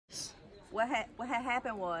what had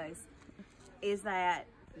happened is that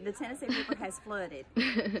the Tennessee River has flooded,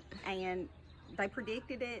 and they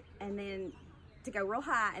predicted it, and then to go real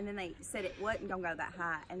high, and then they said it wasn't gonna go that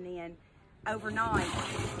high, and then overnight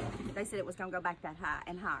they said it was gonna go back that high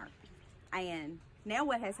and higher. And now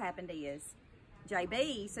what has happened is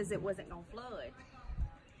JB says it wasn't gonna flood,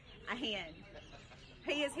 and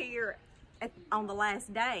he is here on the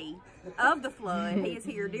last day of the flood. He is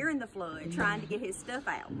here during the flood trying to get his stuff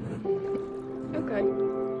out. Okay.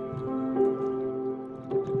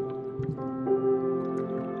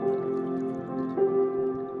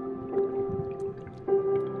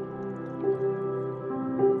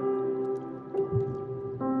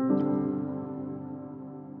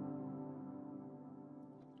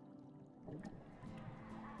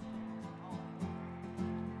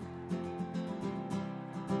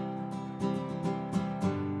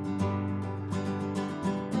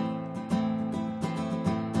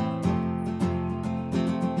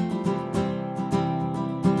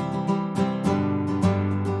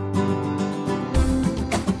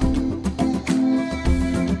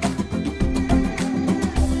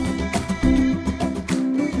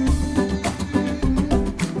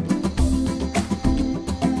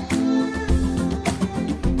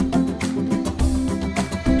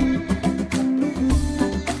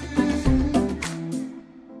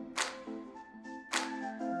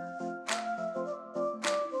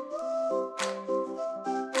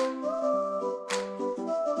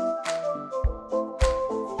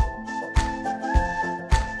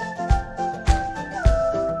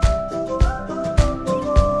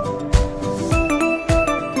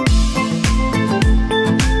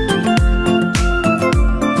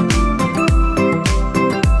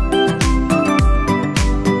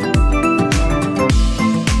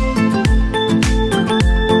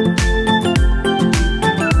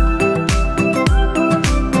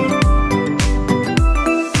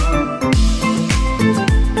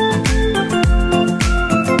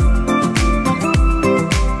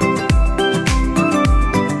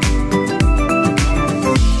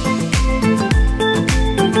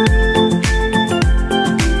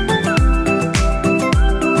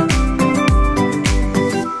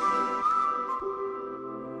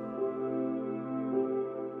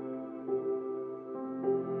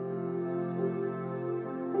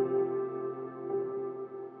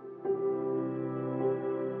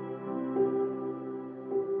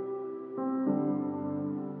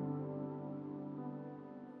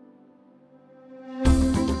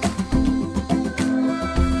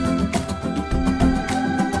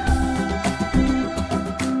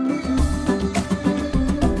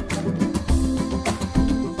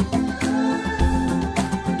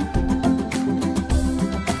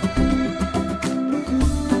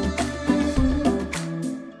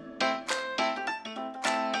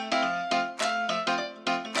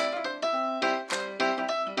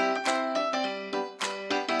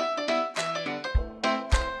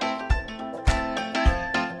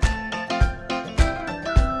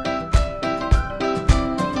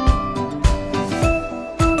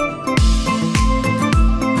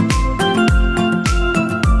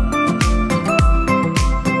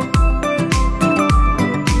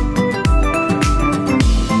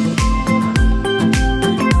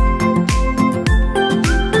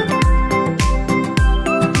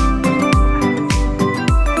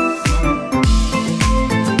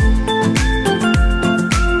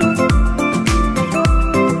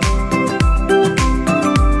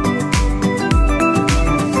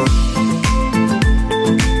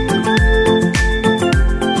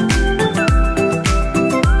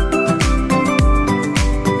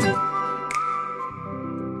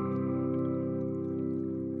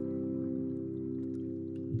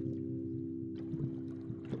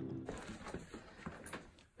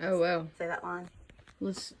 Oh, wow. See that line?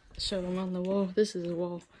 Let's show them on the wall. This is a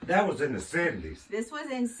wall. That was in the 70s. This was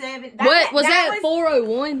in What? Was that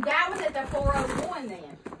 401? That was at the 401 then.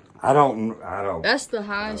 I don't. That's the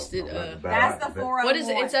highest it, That's the 401. What is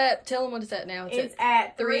it? It's at, tell them what it's at now. It's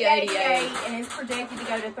at 388 and it's projected to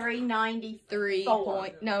go to 393.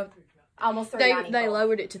 Almost 394. They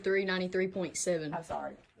lowered it to 393.7. I'm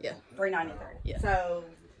sorry. Yeah. 393. Yeah. So.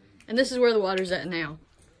 And this is where the water's at now.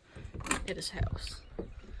 At his house.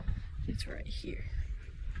 It's right here.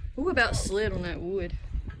 Ooh, about slid on that wood.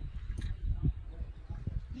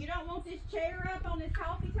 You don't want this chair up on this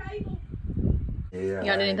coffee table? Yeah. You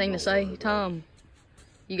got anything to say, Tom?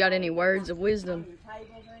 You got any words of wisdom?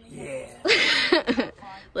 Yeah.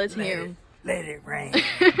 Let's hear them. Let it rain.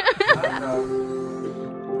 I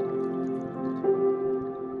know.